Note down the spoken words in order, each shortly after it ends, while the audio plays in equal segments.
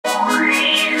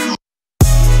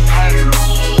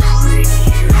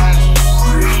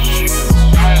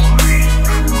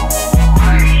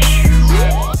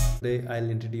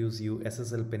introduce you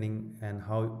SSL pinning and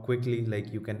how quickly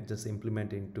like you can just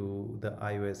implement into the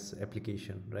iOS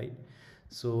application, right?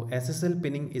 So SSL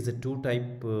pinning is a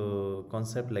two-type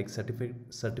concept, like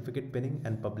certificate pinning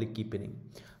and public key pinning.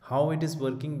 How it is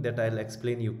working, that I'll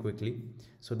explain you quickly,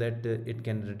 so that it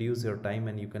can reduce your time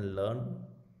and you can learn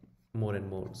more and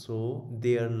more. So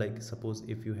there, like suppose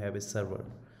if you have a server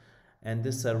and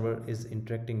this server is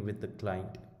interacting with the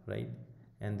client, right?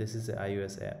 And this is the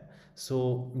iOS app.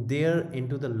 So there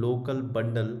into the local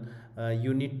bundle,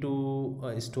 you need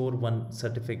to store one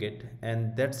certificate,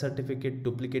 and that certificate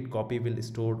duplicate copy will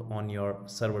stored on your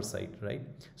server side, right?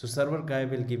 So server guy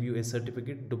will give you a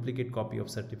certificate, duplicate copy of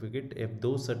certificate. If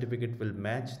those certificate will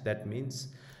match, that means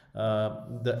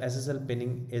the SSL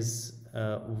pinning is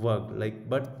worked. Like,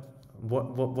 but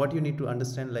what you need to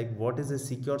understand, like what is a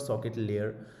secure socket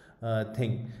layer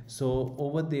thing. So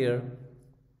over there,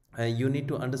 you need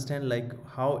to understand like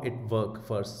how it work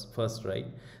first, right?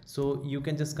 So you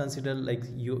can just consider like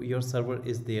your server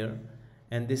is there,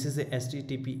 and this is a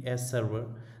HTTPS server.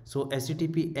 So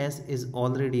HTTPS is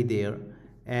already there,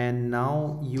 and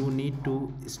now you need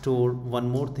to store one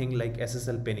more thing like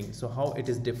SSL pinning. So how it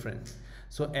is different?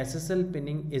 So SSL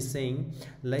pinning is saying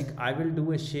like I will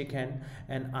do a shake hand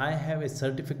and I have a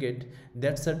certificate.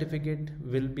 That certificate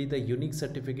will be the unique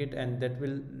certificate, and that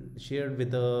will share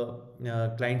with the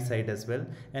client side as well.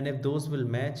 And if those will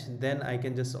match, then I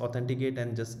can just authenticate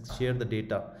and just share the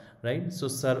data, right? So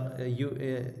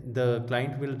the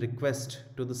client will request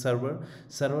to the server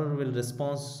will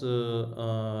respond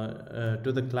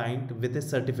to the client with a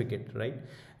certificate, right?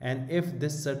 And if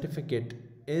this certificate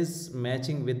is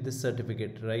matching with this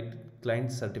certificate, right,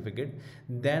 client certificate,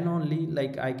 then only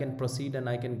like I can proceed and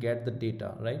I can get the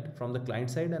data, right, from the client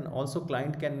side. And also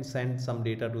client can send some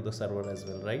data to the server as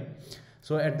well, right?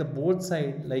 So at the both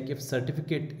side, like if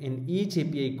certificate in each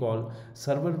API call,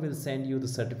 server will send you the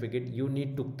certificate, you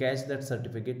need to cache that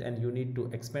certificate and you need to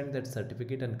expand that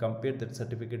certificate and compare that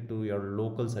certificate to your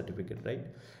local certificate, right?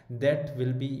 That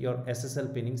will be your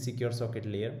SSL pinning secure socket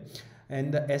layer.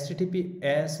 And the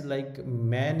HTTPS, like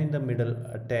man in the middle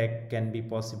attack can be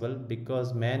possible,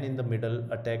 because man in the middle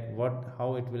attack,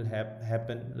 how it will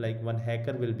happen, like one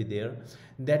hacker will be there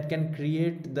that can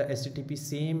create the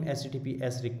same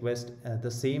HTTPS request, the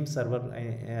same server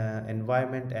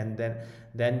environment, and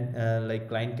then like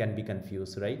client can be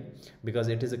confused, right? Because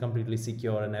it is a completely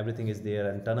secure and everything is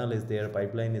there and tunnel is there,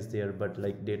 pipeline is there, but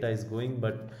like data is going,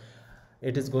 but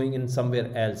it is going in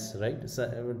somewhere else, right?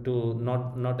 So, to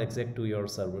not exact to your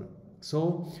server.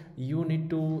 So you need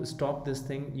to stop this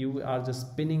thing. You are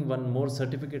just pinning one more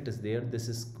certificate is there, this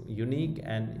is unique,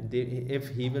 and if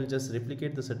he will just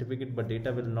replicate the certificate but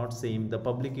data will not same, the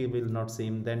public key will not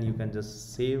same, then you can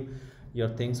just save your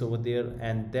things over there,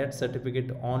 and that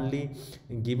certificate only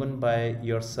given by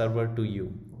your server to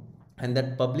you. And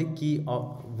that public key,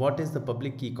 what is the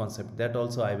public key concept, that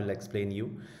also I will explain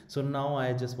you. So now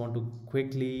I just want to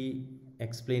quickly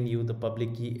explain you the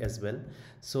public key as well.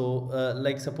 So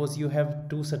like suppose you have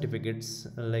two certificates,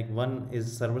 like one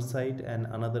is server side and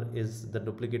another is the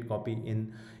duplicate copy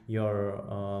in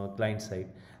your client side.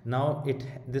 Now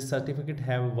this certificate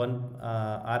have one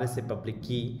RSA public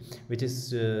key, which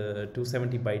is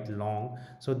 270 byte long.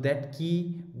 So that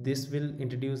key, this will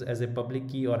introduce as a public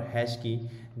key or hash key.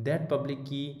 That public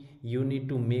key you need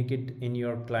to make it in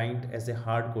your client as a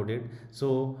hard coded.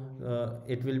 So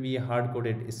it will be a hard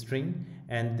coded string,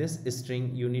 and this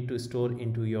string you need to store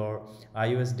into your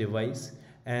iOS device.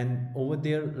 And over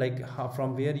there, like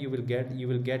from where you will get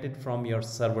it from your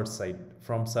server side,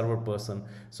 from server person.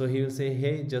 So he will say,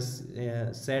 hey, just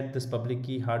set this public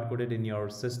key hard coded in your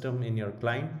system, in your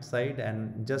client side,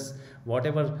 and just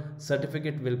whatever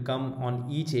certificate will come on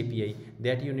each API,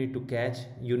 that you need to catch,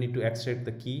 you need to extract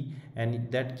the key,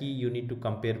 and that key you need to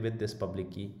compare with this public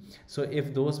key. So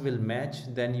if those will match,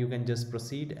 then you can just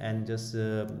proceed and just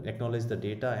acknowledge the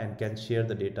data and can share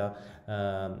the data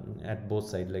at both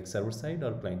sides, like server side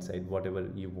or client side, whatever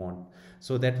you want.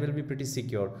 So that will be pretty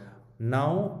secure.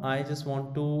 Now I just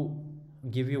want to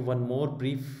give you one more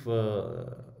brief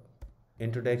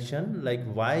introduction, like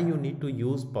why you need to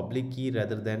use public key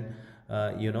rather than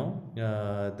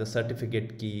the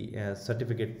certificate key,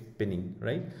 certificate pinning,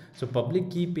 right? So public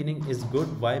key pinning is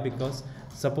good. Why? Because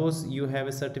suppose you have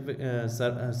a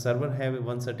server have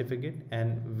one certificate,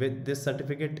 and with this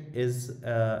certificate is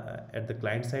at the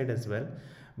client side as well,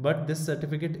 but this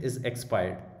certificate is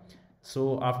expired.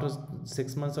 So after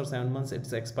 6 months or 7 months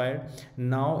it's expired.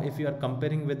 Now if you are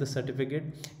comparing with the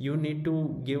certificate, you need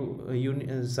to give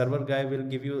server guy will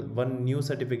give you one new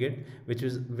certificate which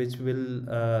will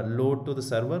load to the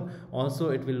server, also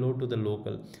it will load to the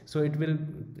local. So it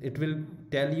will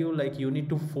tell you like you need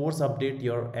to force update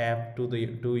your app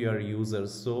to your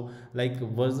users. So like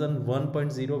version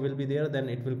 1.0 will be there, then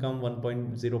it will come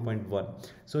 1.0.1.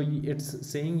 So it's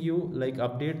saying you like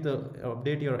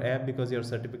update your app because your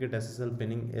certificate SSL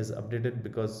pinning is updated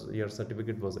because your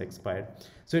certificate was expired.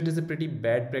 So it is a pretty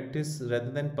bad practice.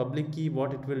 Rather than public key,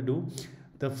 what it will do,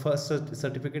 the first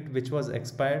certificate which was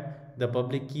expired, the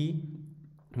public key,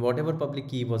 whatever public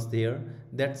key was there,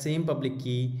 that same public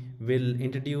key will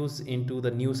introduce into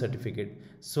the new certificate.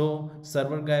 So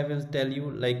server guy will tell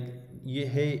you like,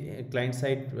 hey client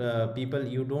side people,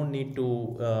 you don't need to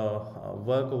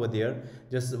work over there,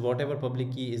 just whatever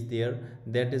public key is there,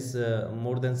 that is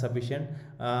more than sufficient.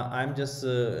 I'm just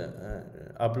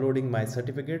uploading my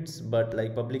certificates, but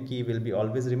like public key will be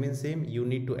always remain same. You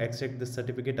need to extract the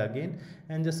certificate again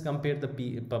and just compare the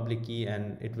public key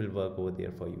and it will work over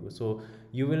there for you. So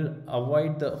you will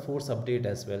avoid the force update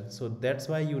as well. So that's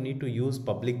why you need to use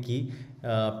public key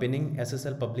pinning,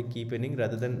 SSL public key pinning,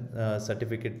 rather than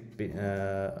certificate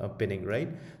pinning, right?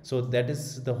 So that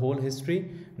is the whole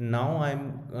history. Now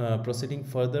I'm proceeding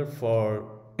further for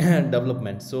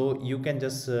development. So you can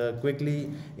just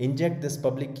quickly inject this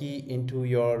public key into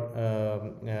your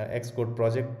Xcode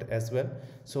project as well.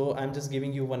 So I'm just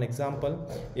giving you one example.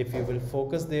 If you will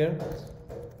focus there,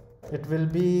 it will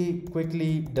be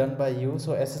quickly done by you.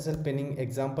 So SSL pinning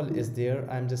example is there.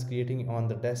 I'm just creating on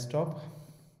the desktop.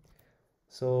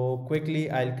 So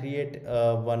quickly I'll create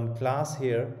one class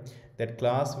here. That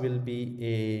class will be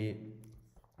a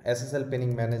SSL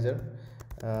pinning manager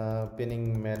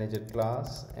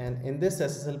class, and in this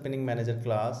SSL pinning manager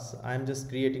class I'm just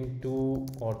creating 2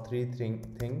 or 3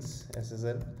 things.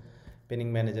 SSL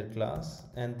pinning manager class,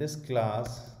 and this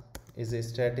class is a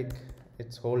static,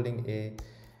 it's holding a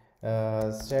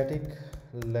static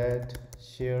let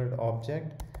shared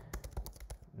object,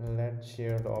 and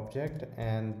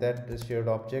that shared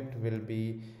object will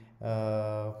be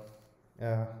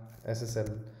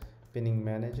SSL pinning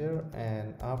manager.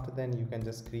 And after then you can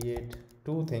just create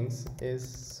 2 things, is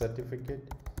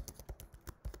certificate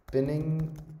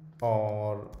pinning,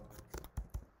 or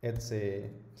it's a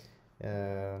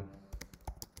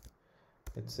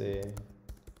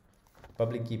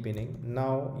public key pinning.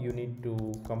 Now you need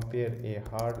to compare a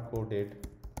hard-coded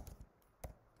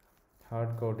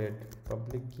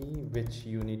public key, which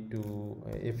you need to,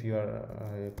 if you are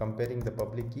comparing the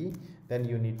public key, then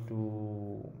you need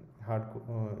to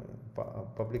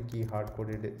public key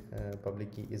hard-coded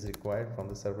public key is required from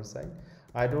the server side.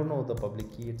 I don't know the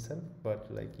public key itself,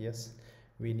 but like yes,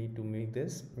 we need to make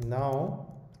this. Now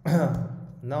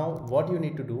now what you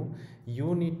need to do,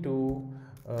 you need to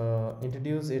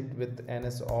introduce it with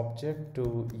NS object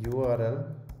to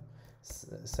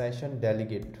URLSession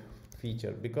delegate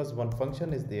feature, because one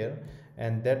function is there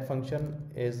and that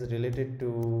function is related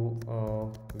to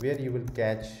where you will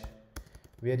catch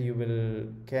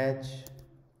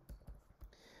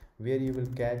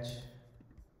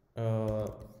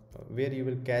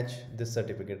this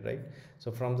certificate, right?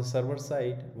 So from the server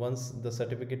side, once the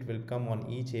certificate will come on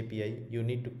each API, you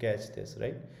need to catch this,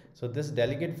 right? So this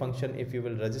delegate function, if you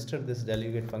will register this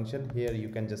delegate function here, you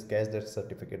can just catch that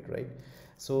certificate, right?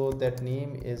 So that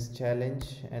name is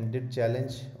challenge, and did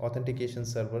challenge authentication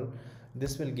server.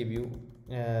 This will give you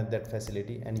that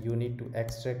facility, and you need to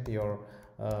extract your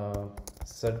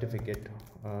certificate,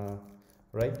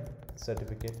 right?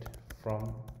 Certificate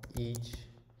from each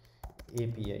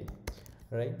API,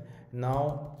 right?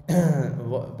 Now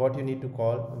what you need to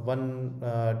call,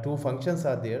 2 functions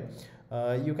are there.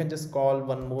 You can just call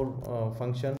one more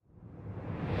function.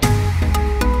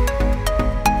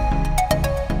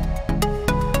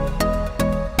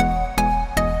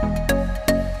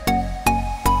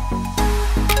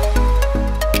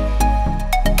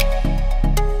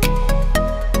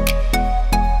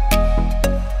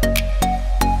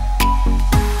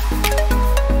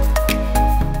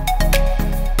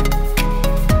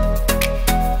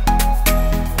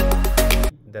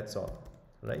 That's all,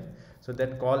 right? So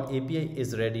that call API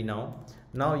is ready now.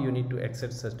 Now you need to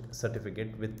accept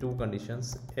certificate with 2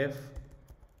 conditions. If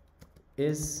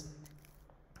is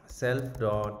self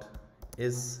dot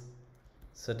is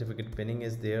certificate pinning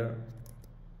is there,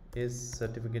 is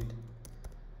certificate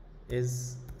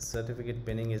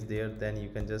pinning is there, then you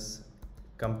can just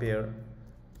compare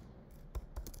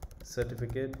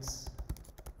certificates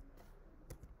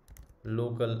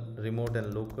local, remote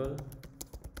and local.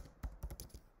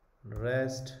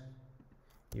 Rest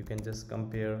you can just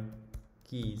compare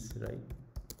keys, right?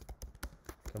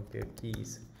 Compare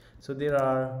keys. So there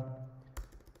are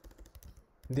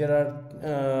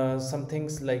some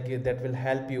things like that will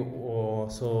help you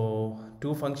so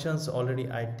two functions already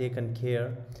I taken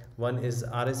care. One is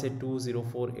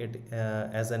RSA2048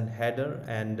 as an header,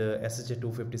 and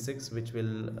SSH256 which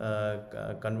will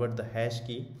convert the hash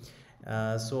key.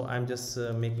 So I'm just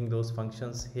making those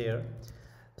functions here.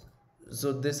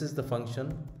 So this is the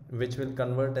function which will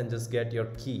convert and just get your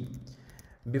key.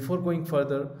 Before going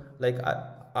further, like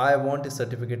I want a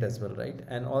certificate as well, right?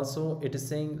 And also it is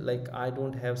saying like I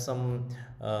don't have some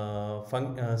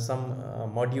modules,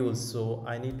 so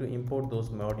I need to import those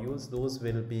modules. Those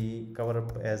will be covered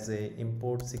up as a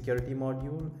import security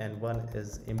module, and one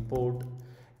is import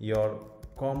your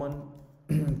common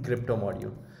crypto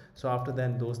module. So after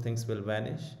that those things will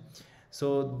vanish.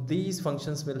 So these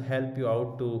functions will help you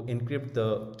out to encrypt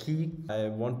the key. I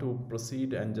want to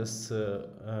proceed and just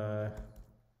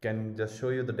can just show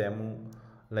you the demo.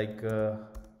 Like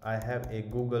I have a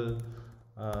Google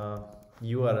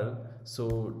URL,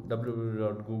 so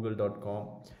www.google.com.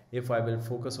 if I will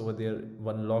focus over there,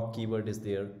 one log keyword is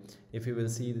there. If you will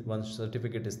see, one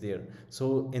certificate is there.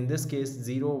 So in this case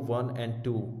 0, 1 and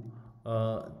 2,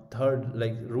 third,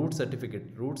 like root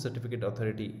certificate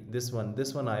authority, this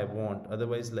one I want.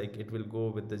 Otherwise like it will go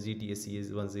with the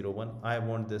GTAC 101. I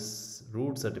want this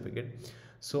root certificate.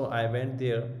 So I went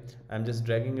there, I'm just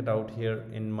dragging it out here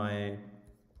in my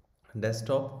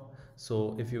desktop.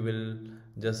 So if you will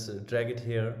just drag it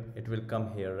here, it will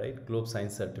come here, right? Globe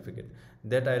Science certificate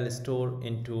that I'll store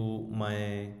into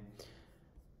my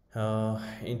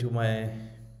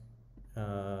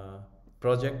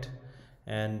project,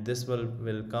 and this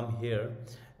will come here,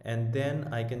 and then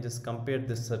I can just compare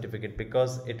this certificate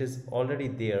because it is already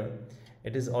there.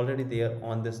 It is already there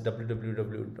on this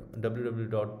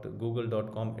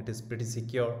www.google.com. It is pretty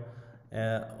secure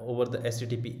over the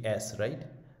HTTPS, right?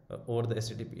 Over the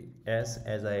HTTPS,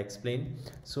 as I explained.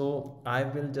 So I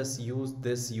will just use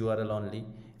this URL only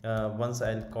once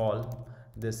I'll call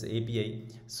this API.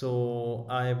 So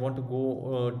I want to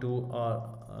go to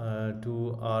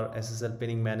our SSL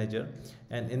pinning manager,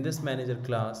 and in this manager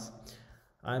class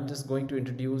I'm just going to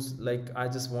introduce, like I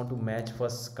just want to match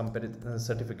first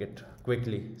certificate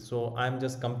quickly. So I'm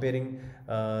just comparing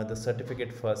the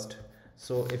certificate first.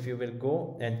 So if you will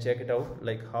go and check it out,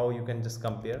 like how you can just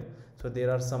compare. So there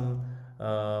are some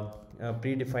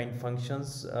predefined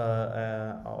functions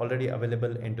already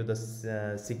available into the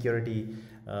security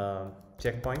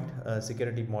checkpoint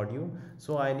security module.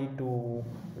 So I need to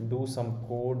do some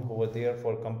code over there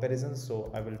for comparison. So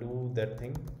I will do that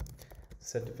thing,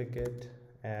 certificate,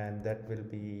 and that will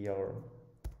be your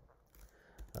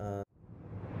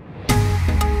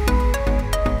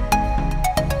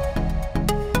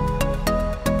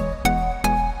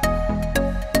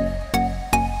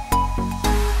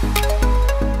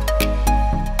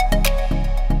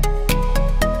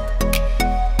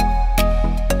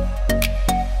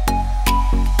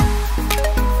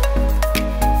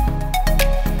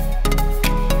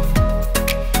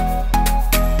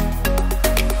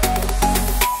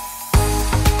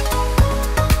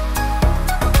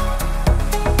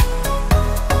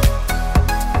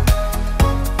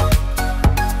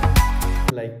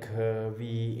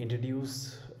we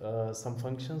introduce some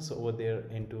functions over there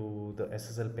into the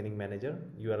SSL pinning manager,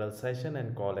 URL session,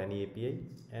 and call any API,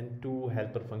 and two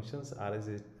helper functions,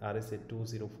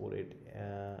 RSA2048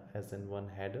 ASN1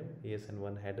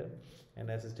 header, and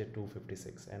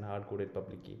SSH256 and hard-coded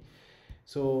public key.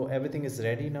 So everything is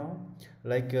ready now.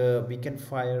 Like we can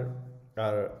fire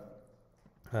our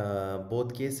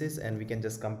both cases, and we can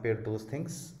just compare those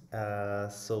things.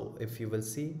 So if you will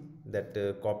see that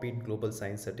copied global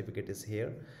science certificate is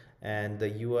here, and the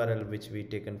URL which we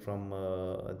taken from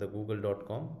the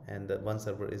google.com, and the one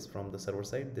server is from the server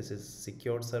side. This is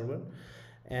secured server,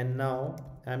 and now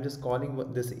I'm just calling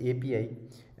this API,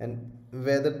 and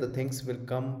whether the things will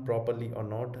come properly or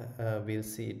not, we'll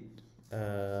see it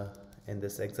in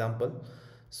this example.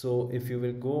 So if you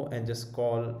will go and just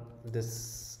call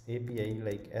this API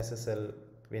like SSL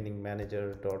pinning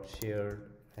manager dot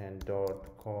shared and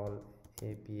dot call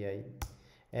API,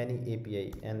 any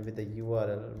API, and with the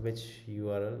URL, which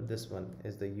URL, this one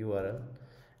is the URL,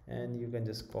 and you can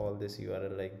just call this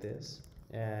URL like this.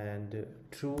 And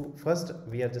true, first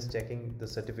we are just checking the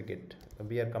certificate,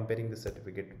 we are comparing the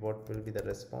certificate. What will be the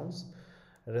response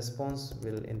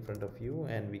will in front of you,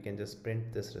 and we can just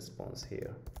print this response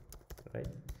here, right?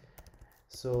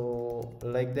 So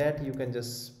like that you can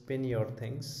just pin your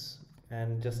things,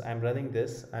 and just I'm running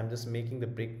this, I'm just making the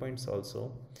breakpoints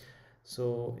also.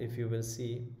 So if you will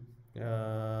see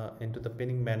into the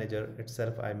pinning manager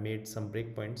itself, I made some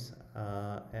breakpoints,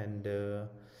 and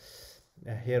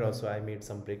here also I made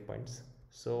some breakpoints.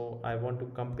 So I want to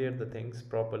compare the things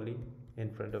properly in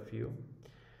front of you.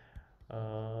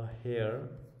 here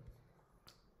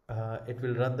it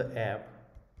will run the app,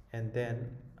 and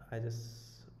then I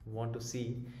just want to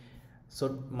see.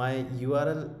 So my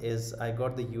URL is, I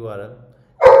got the URL,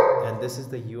 and this is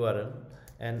the URL,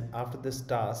 and after this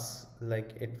task,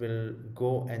 like, it will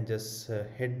go and just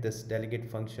hit this delegate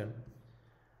function.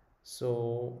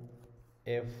 So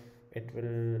if it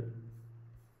will,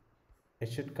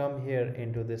 it should come here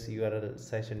into this URL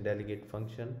session delegate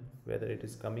function. Whether it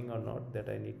is coming or not, that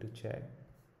I need to check.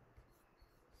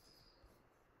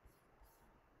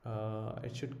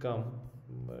 It should come,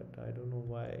 but I don't know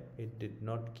why it did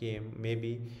not came.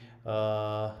 Maybe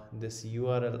this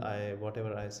URL,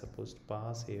 whatever I supposed to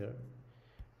pass here,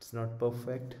 it's not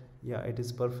perfect. Yeah, it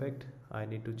is perfect. I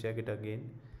need to check it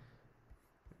again.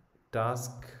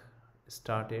 Task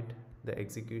started the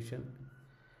execution,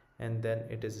 and then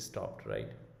it is stopped,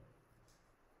 right?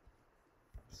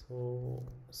 So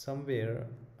somewhere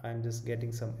I'm just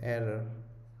getting some error.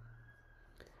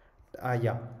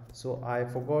 Yeah, so I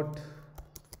forgot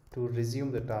to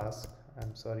resume the task.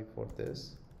 I'm sorry for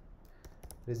this.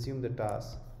 Resume the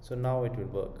task. So now it will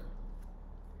work.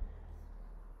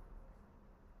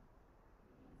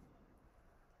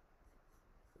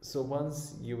 So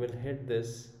once you will hit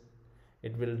this,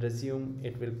 it will resume,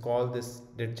 it will call this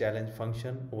did challenge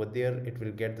function. Over there it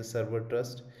will get the server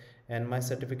trust, and my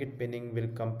certificate pinning will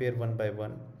compare one by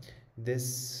one.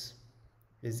 This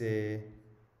is a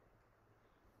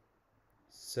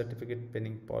certificate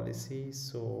pinning policy,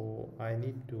 so I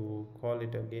need to call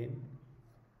it again.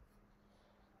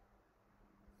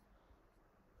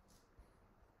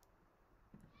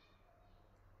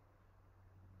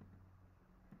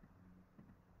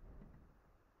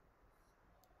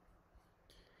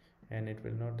 And it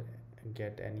will not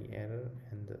get any error,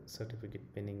 and the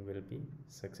certificate pinning will be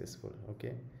successful.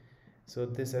 Okay, so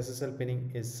this SSL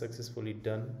pinning is successfully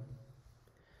done.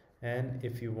 And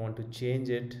if you want to change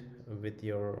it with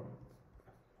your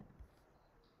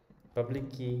public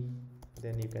key,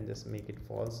 then you can just make it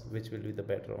false, which will be the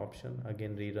better option.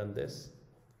 Again, rerun this.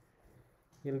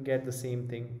 You'll get the same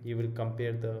thing. You will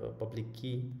compare the public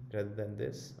key rather than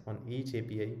this. On each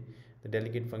API, the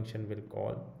delegate function will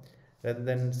call. Rather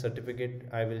than certificate,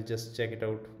 I will just check it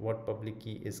out what public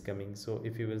key is coming. So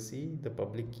if you will see, the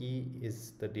public key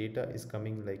is, the data is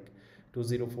coming like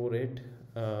 2048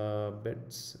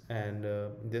 bits, and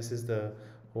this is the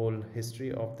whole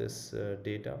history of this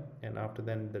data. And after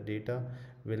then the data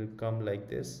will come like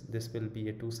this. This will be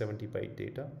a 270 byte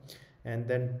data, and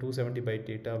then 270 byte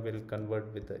data will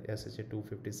convert with the SHA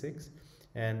 256,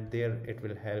 and there it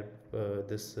will help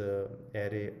this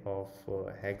array of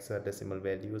hexadecimal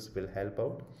values will help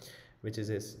out, which is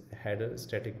a header,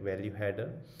 static value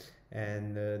header.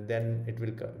 And then it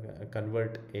will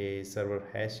convert a server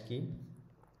hash key.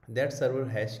 That server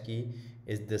hash key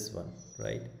is this one,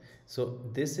 right? So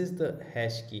this is the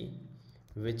hash key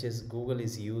which is Google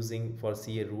is using for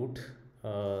CA root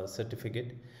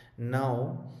certificate.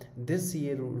 Now this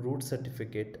CA root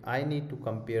certificate I need to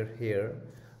compare here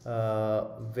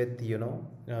with, you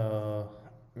know,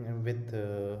 with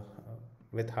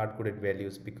with hard-coded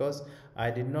values, because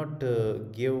I did not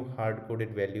give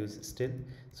hard-coded values still.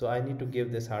 So I need to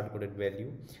give this hard-coded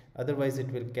value, otherwise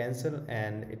it will cancel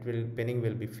and it will, pinning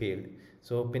will be failed.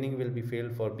 So pinning will be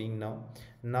failed for being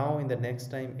now in the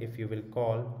next time if you will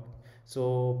call,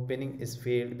 so pinning is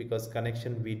failed because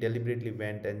connection, we deliberately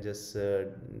went and just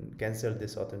cancelled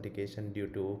this authentication due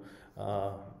to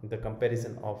the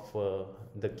comparison of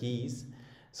the keys.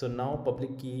 So now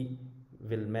public key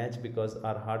will match because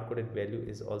our hard-coded value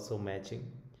is also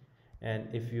matching. And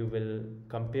if you will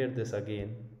compare this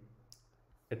again,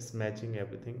 it's matching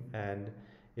everything. And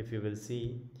if you will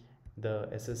see, the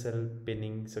SSL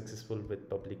pinning successful with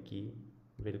public key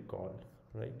will call,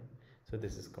 right? So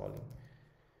this is calling.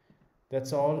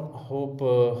 That's all. Hope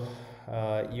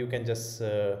you can just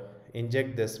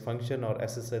inject this function or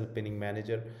SSL pinning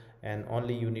manager, and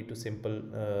only you need to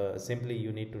simply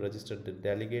you need to register the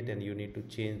delegate, and you need to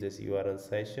change this URL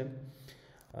session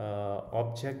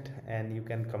object, and you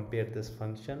can compare this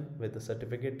function with the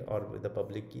certificate or with the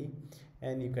public key,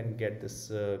 and you can get this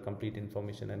complete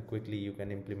information, and quickly you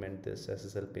can implement this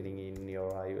SSL pinning in your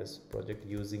iOS project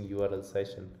using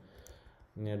URLSession,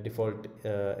 default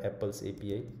Apple's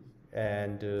API.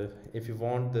 And if you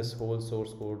want this whole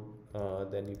source code,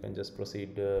 then you can just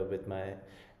proceed with my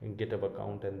GitHub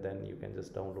account, and then you can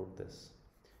just download this.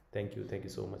 Thank you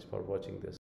so much for watching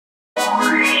this.